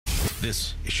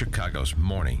This is Chicago's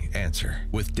Morning Answer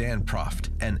with Dan Proft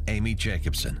and Amy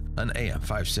Jacobson on AM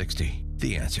 560.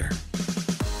 The Answer.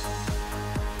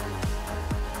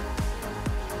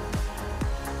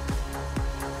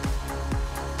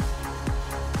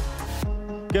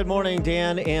 Good morning,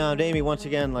 Dan and Amy. Once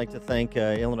again, I'd like to thank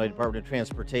Illinois Department of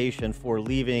Transportation for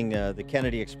leaving the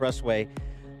Kennedy Expressway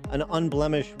an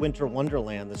unblemished winter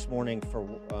wonderland this morning for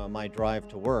my drive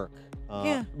to work.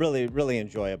 Really, really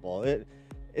enjoyable.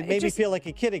 It made me feel like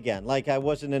a kid again. Like I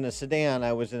wasn't in a sedan,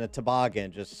 I was in a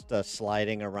toboggan, just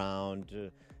sliding around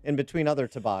in between other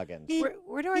toboggans.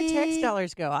 Where do our tax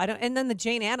dollars go? I don't. And then the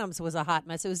Jane Addams was a hot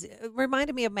mess. It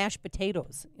reminded me of mashed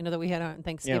potatoes, that we had on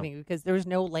Thanksgiving because there was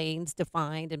no lanes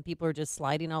defined and people were just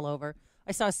sliding all over.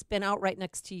 I saw a spin out right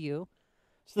next to you,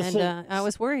 and I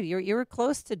was worried. You were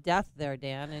close to death there,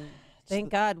 Dan, and thank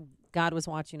God was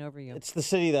watching over you. It's the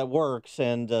city that works,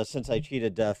 and since I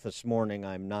cheated death this morning,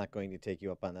 I'm not going to take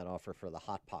you up on that offer for the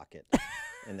Hot Pocket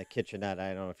in the kitchenette. I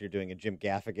don't know if you're doing a Jim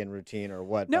Gaffigan routine or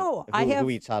what. No, who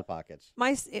eats Hot Pockets?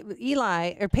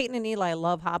 Peyton and Eli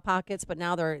love Hot Pockets, but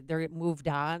now they're moved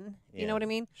on. You know what I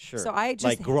mean? Sure. So I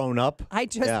just grown up. I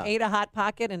just ate a Hot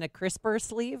Pocket in a crisper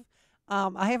sleeve.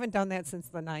 I haven't done that since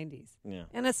the 90s. Yeah.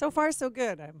 And it's so far so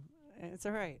good. It's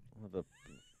all right.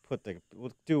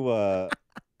 We'll do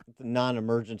the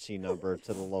non-emergency number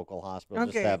to the local hospital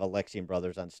just to have Alexian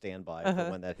Brothers on standby for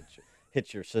when that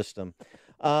hits your system.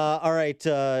 All right.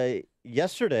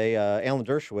 Yesterday, Alan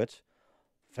Dershowitz,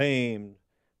 famed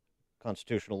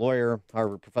constitutional lawyer,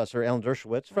 Harvard professor, Alan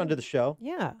Dershowitz, friend of the show.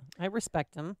 Yeah, I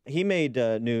respect him. He made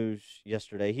news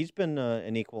yesterday. He's been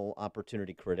an equal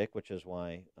opportunity critic, which is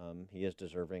why he is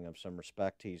deserving of some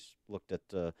respect. He's looked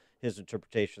at his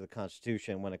interpretation of the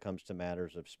Constitution when it comes to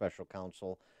matters of special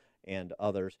counsel and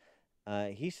others.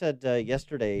 He said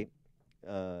yesterday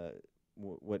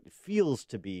what feels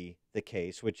to be the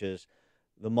case, which is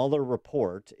the Mueller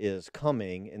report is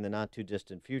coming in the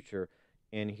not-too-distant future,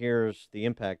 and here's the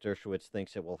impact Dershowitz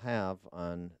thinks it will have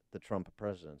on the Trump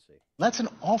presidency. That's an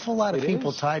awful lot of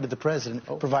people tied to the president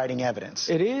providing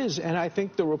evidence. It is, and I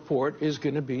think the report is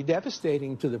going to be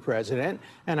devastating to the president,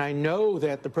 and I know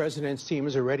that the president's team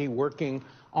is already working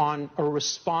on a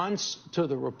response to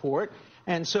the report.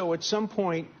 And so at some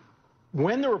point,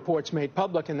 when the report's made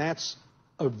public, and that's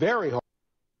a very hard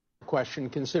question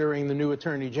considering the new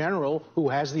attorney general who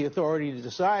has the authority to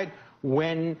decide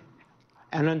when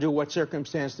and under what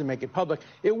circumstance to make it public,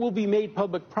 it will be made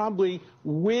public probably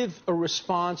with a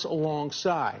response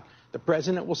alongside. The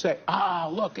president will say,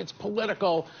 look, it's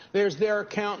political. There's their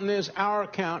account and there's our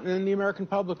account, and then the American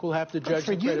public will have to judge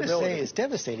the credibility. For you to say it's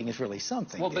devastating is really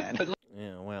something, Dan.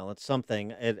 Yeah, well, it's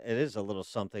something. It is a little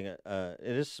something. It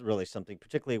is really something,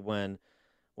 particularly when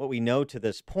what we know to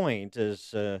this point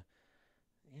is,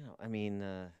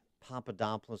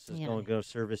 Papadopoulos is going to go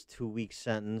serve his 2-week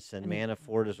sentence, and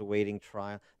Manafort is awaiting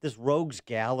trial. This rogues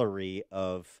gallery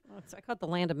of... I call it the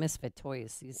land of misfit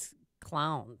toys, these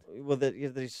clowns. Well,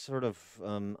 these sort of,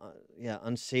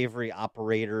 unsavory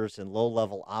operators and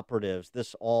low-level operatives,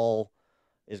 this all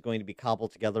is going to be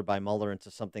cobbled together by Mueller into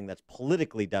something that's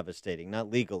politically devastating, not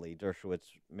legally.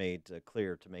 Dershowitz made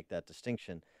clear to make that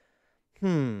distinction.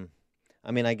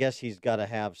 I guess he's got to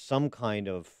have some kind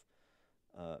of...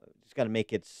 he's got to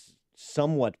make it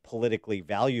somewhat politically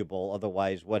valuable.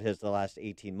 Otherwise, what has the last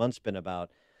 18 months been about?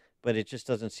 But it just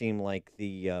doesn't seem like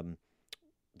the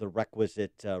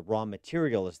requisite raw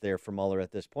material is there for Mueller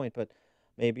at this point. But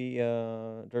maybe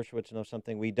Dershowitz knows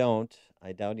something we don't.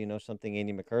 I doubt he knows something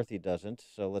Andy McCarthy doesn't.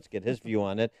 So let's get his view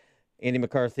on it. Andy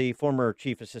McCarthy, former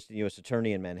Chief Assistant U.S.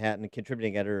 Attorney in Manhattan,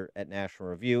 contributing editor at National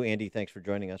Review. Andy, thanks for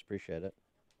joining us. Appreciate it.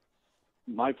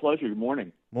 My pleasure. Good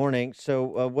morning. Morning.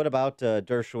 So what about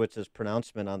Dershowitz's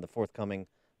pronouncement on the forthcoming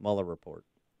Mueller report?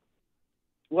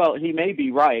 Well, he may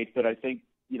be right, but I think,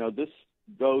 this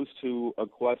goes to a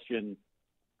question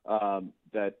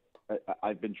that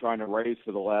I've been trying to raise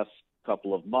for the last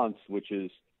couple of months, which is,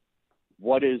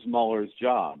 what is Mueller's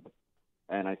job?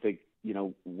 And I think,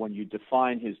 when you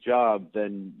define his job,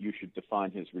 then you should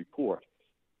define his report.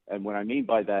 And what I mean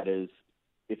by that is,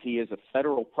 if he is a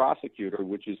federal prosecutor,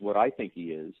 which is what I think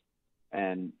he is,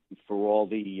 and for all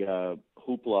the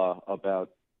hoopla about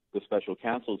the special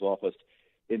counsel's office,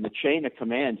 in the chain of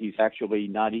command, he's actually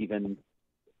not even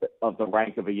of the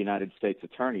rank of a United States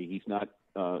attorney. He's not,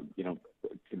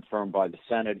 confirmed by the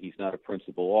Senate. He's not a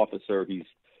principal officer.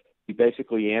 He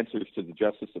basically answers to the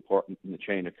Justice Department in the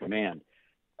chain of command.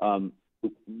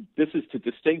 This is to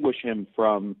distinguish him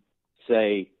from,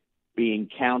 say, being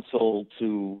counsel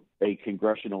to a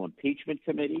congressional impeachment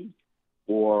committee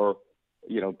or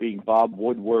being Bob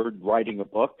Woodward writing a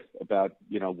book about,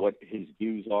 what his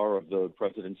views are of the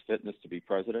president's fitness to be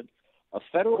president. A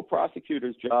federal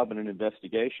prosecutor's job in an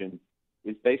investigation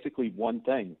is basically one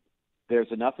thing.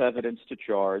 There's enough evidence to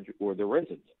charge or there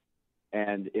isn't.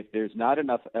 And if there's not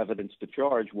enough evidence to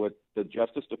charge, what the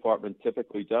Justice Department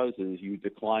typically does is you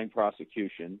decline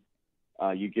prosecution.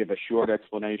 You give a short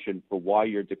explanation for why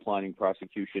you're declining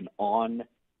prosecution on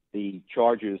the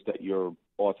charges that you're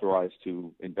authorized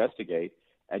to investigate,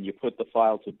 and you put the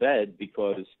file to bed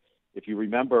because if you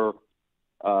remember,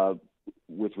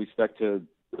 with respect to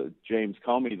James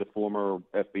Comey, the former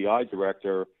FBI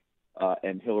director,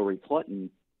 and Hillary Clinton,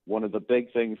 one of the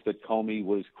big things that Comey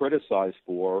was criticized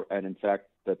for, and in fact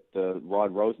that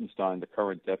Rod Rosenstein, the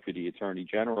current Deputy Attorney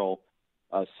General,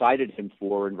 cited him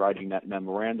for in writing that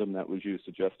memorandum that was used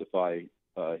to justify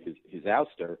his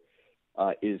ouster,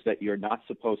 is that you're not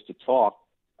supposed to talk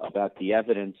about the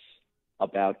evidence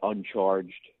about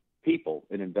uncharged people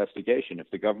in investigation.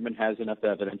 If the government has enough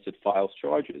evidence, it files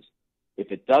charges.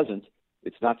 If it doesn't,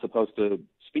 it's not supposed to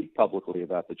speak publicly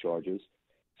about the charges.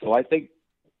 So I think,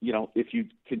 if you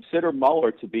consider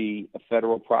Mueller to be a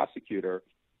federal prosecutor,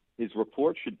 his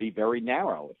report should be very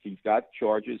narrow. If he's got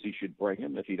charges, he should bring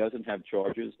them. If he doesn't have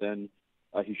charges, then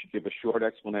he should give a short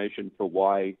explanation for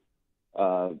why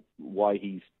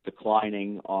he's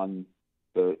declining on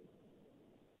the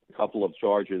couple of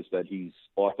charges that he's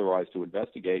authorized to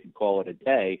investigate and call it a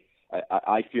day.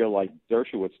 I feel like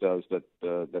Dershowitz does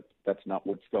that that's not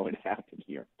what's going to happen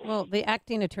here. Well, the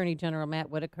acting Attorney General, Matt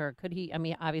Whitaker, could he,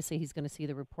 obviously he's going to see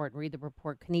the report and read the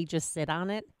report. Can he just sit on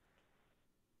it?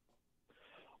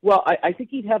 Well, I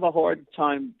think he'd have a hard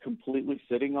time completely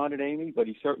sitting on it, Amy, but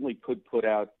he certainly could put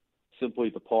out simply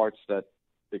the parts that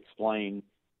explain,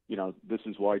 this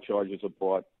is why charges are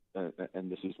brought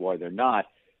and this is why they're not.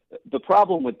 The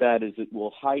problem with that is it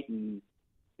will heighten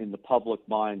in the public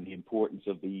mind the importance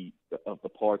of the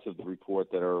parts of the report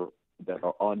that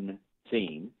are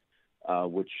unseen,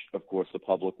 which of course the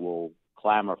public will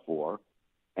clamor for,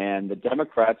 and the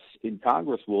Democrats in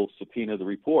Congress will subpoena the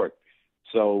report.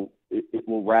 So it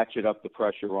will ratchet up the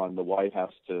pressure on the White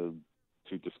House to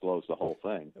disclose the whole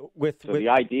thing. The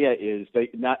idea is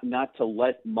not to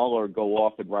let Mueller go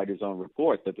off and write his own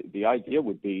report. The idea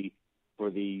would be for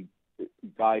the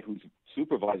guy who's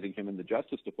supervising him in the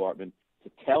Justice Department to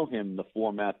tell him the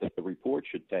format that the report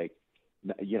should take,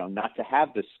 not to have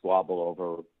this squabble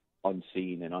over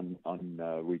unseen and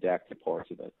unredacted parts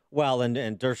of it. Well, and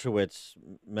Dershowitz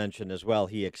mentioned as well,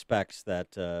 he expects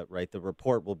that, the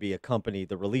report will be accompanied,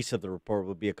 the release of the report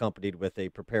will be accompanied with a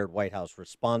prepared White House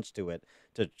response to it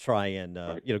to try and,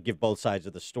 give both sides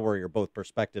of the story or both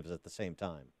perspectives at the same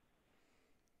time.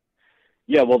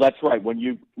 Yeah, well, that's right. When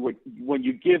you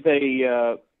give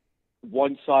a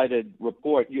one-sided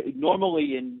report,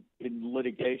 normally in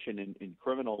litigation, in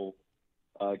criminal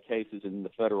cases in the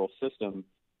federal system,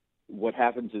 what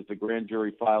happens is the grand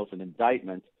jury files an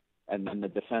indictment, and then the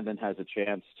defendant has a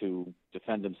chance to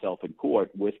defend himself in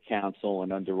court with counsel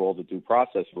and under all the due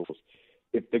process rules.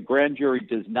 If the grand jury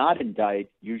does not indict,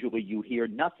 usually you hear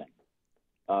nothing.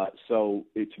 So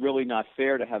it's really not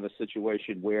fair to have a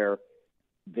situation where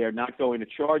they're not going to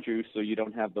charge you, so you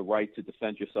don't have the right to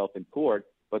defend yourself in court,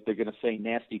 but they're going to say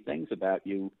nasty things about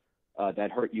you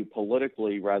that hurt you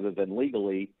politically rather than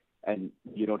legally, and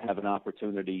you don't have an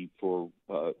opportunity for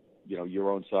your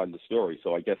own side of the story.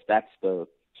 So I guess that's the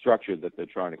structure that they're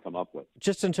trying to come up with.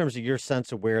 Just in terms of your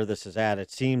sense of where this is at, it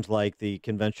seems like the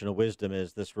conventional wisdom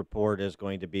is this report is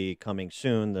going to be coming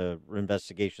soon. The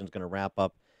investigation is going to wrap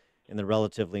up in the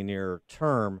relatively near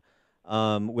term.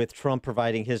 With Trump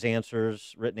providing his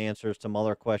answers, written answers to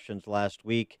Mueller questions last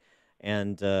week,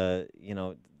 and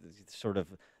sort of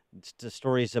the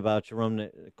stories about Jerome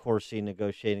Corsi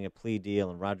negotiating a plea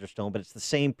deal and Roger Stone, but it's the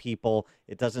same people.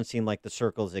 It doesn't seem like the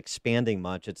circle is expanding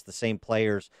much. It's the same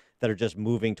players that are just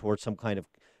moving towards some kind of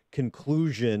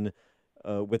conclusion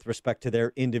with respect to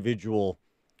their individual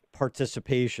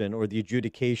participation or the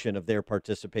adjudication of their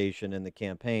participation in the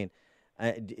campaign.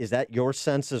 Is that your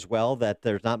sense as well, that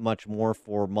there's not much more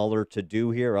for Mueller to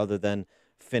do here other than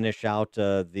finish out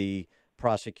the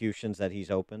prosecutions that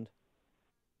he's opened?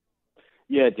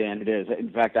 Yeah, Dan, it is. In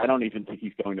fact, I don't even think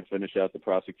he's going to finish out the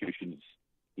prosecutions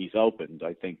he's opened.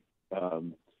 I think,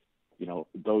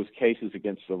 those cases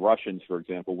against the Russians, for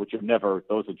example, which have never,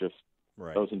 those are just,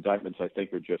 right. Those indictments, I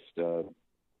think, are just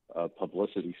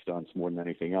publicity stunts more than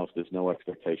anything else. There's no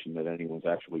expectation that anyone's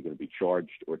actually going to be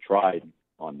charged or tried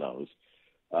on those.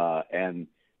 And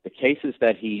the cases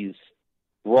that he's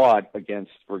brought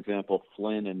against, for example,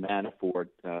 Flynn and Manafort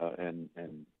and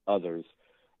others,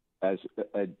 as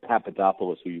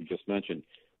Papadopoulos, who you just mentioned,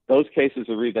 those cases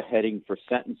are either heading for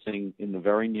sentencing in the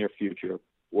very near future,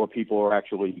 or people are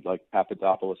actually, like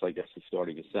Papadopoulos, I guess, is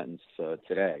starting a sentence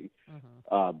today.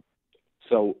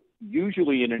 So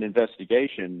usually in an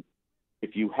investigation,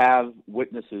 if you have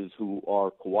witnesses who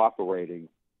are cooperating,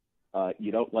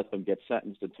 you don't let them get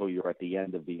sentenced until you're at the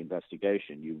end of the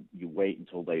investigation. You wait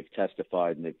until they've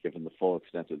testified and they've given the full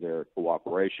extent of their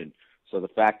cooperation. So the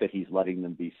fact that he's letting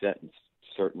them be sentenced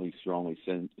certainly strongly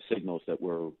signals that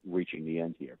we're reaching the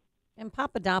end here. And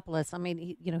Papadopoulos, I mean,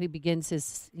 he begins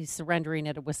he's surrendering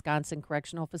at a Wisconsin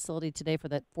correctional facility today for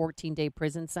that 14-day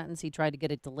prison sentence. He tried to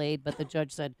get it delayed, but the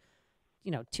judge said,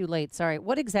 too late. Sorry.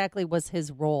 What exactly was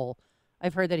his role?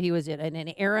 I've heard that he was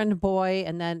an errand boy,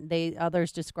 and then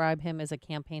others describe him as a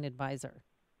campaign advisor.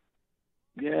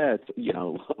 Yeah,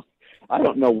 I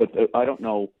don't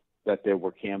know that there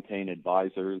were campaign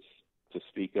advisors to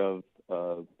speak of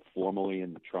formally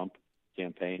in the Trump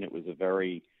campaign. It was a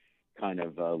very kind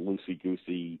of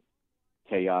loosey-goosey,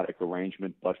 chaotic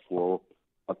arrangement, but for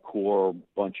a core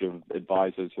bunch of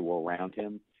advisors who were around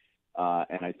him.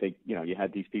 And I think, you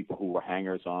had these people who were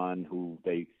hangers-on, who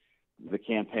the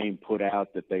campaign put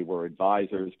out that they were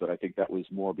advisors, but I think that was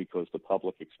more because the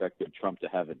public expected Trump to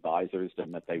have advisors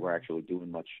than that they were actually doing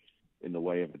much in the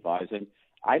way of advising.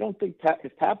 I don't think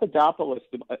if Papadopoulos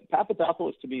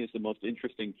to me is the most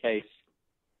interesting case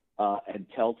and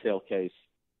telltale case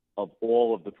of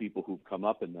all of the people who've come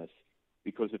up in this,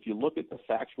 because if you look at the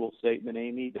factual statement,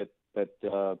 Amy,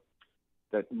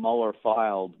 that Mueller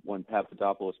filed when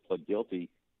Papadopoulos pled guilty,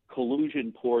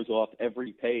 collusion pours off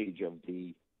every page of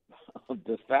the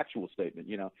factual statement.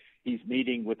 He's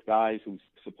meeting with guys who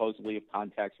supposedly have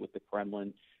contacts with the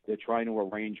Kremlin. They're trying to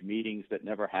arrange meetings that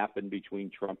never happened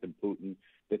between Trump and Putin.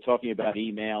 They're talking about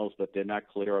emails, but they're not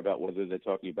clear about whether they're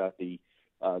talking about the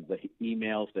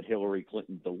emails that Hillary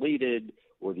Clinton deleted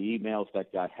or the emails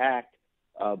that got hacked.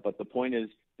 But the point is,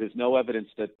 there's no evidence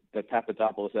that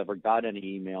Papadopoulos ever got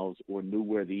any emails or knew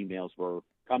where the emails were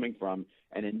coming from.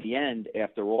 And in the end,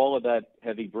 after all of that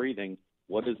heavy breathing,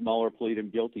 what does Mueller plead him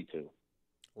guilty to?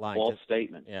 False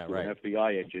statement to an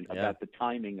FBI agent about the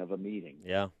timing of a meeting.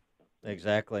 Yeah,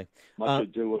 exactly. Much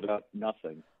ado about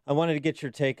nothing. I wanted to get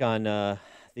your take on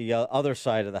the other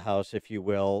side of the House, if you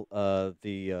will,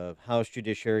 the House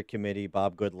Judiciary Committee,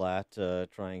 Bob Goodlatte,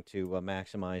 trying to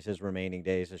maximize his remaining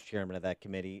days as chairman of that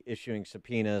committee, issuing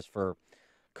subpoenas for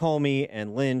Comey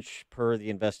and Lynch per the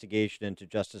investigation into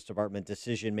Justice Department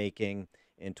decision-making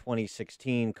in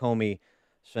 2016. Comey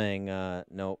saying,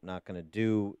 nope, not going to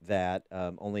do that,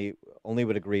 only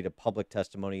would agree to public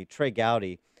testimony. Trey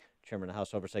Gowdy, chairman of the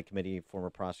House Oversight Committee, former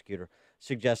prosecutor,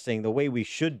 suggesting the way we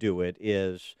should do it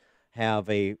is have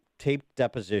a taped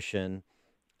deposition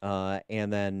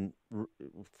and then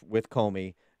with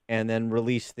Comey, and then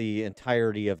release the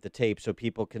entirety of the tape so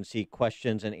people can see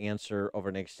questions and answer over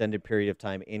an extended period of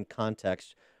time in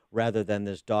context, rather than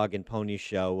this dog and pony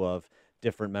show of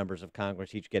different members of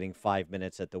Congress each getting 5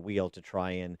 minutes at the wheel to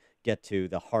try and get to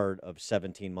the heart of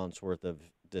 17 months worth of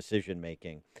decision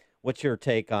making. What's your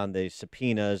take on the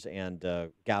subpoenas and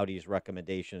Gowdy's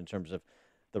recommendation in terms of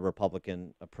the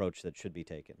Republican approach that should be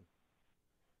taken?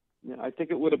 Yeah, I think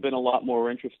it would have been a lot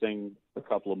more interesting a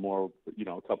couple of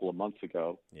months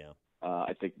ago. Yeah.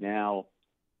 I think now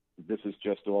this is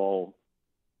just all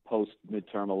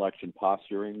post-midterm election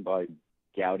posturing by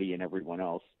Gowdy and everyone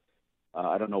else.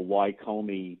 I don't know why if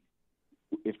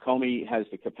Comey has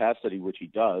the capacity, which he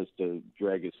does, to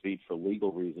drag his feet for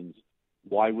legal reasons,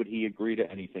 why would he agree to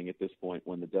anything at this point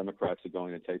when the Democrats are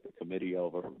going to take the committee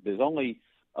over? There's only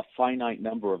a finite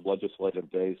number of legislative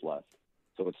days left.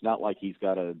 So it's not like he's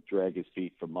got to drag his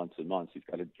feet for months and months. He's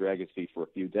got to drag his feet for a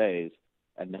few days,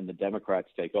 and then the Democrats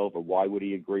take over. Why would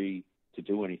he agree to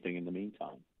do anything in the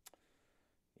meantime?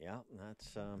 Yeah,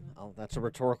 that's a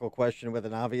rhetorical question with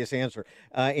an obvious answer.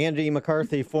 Andy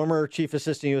McCarthy, former chief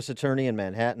assistant U.S. attorney in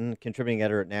Manhattan, contributing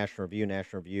editor at National Review,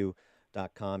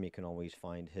 nationalreview.com. You can always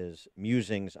find his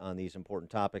musings on these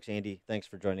important topics. Andy, thanks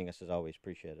for joining us as always.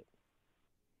 Appreciate it.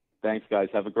 Thanks, guys.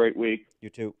 Have a great week. You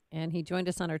too. And he joined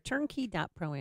us on our turnkey.pro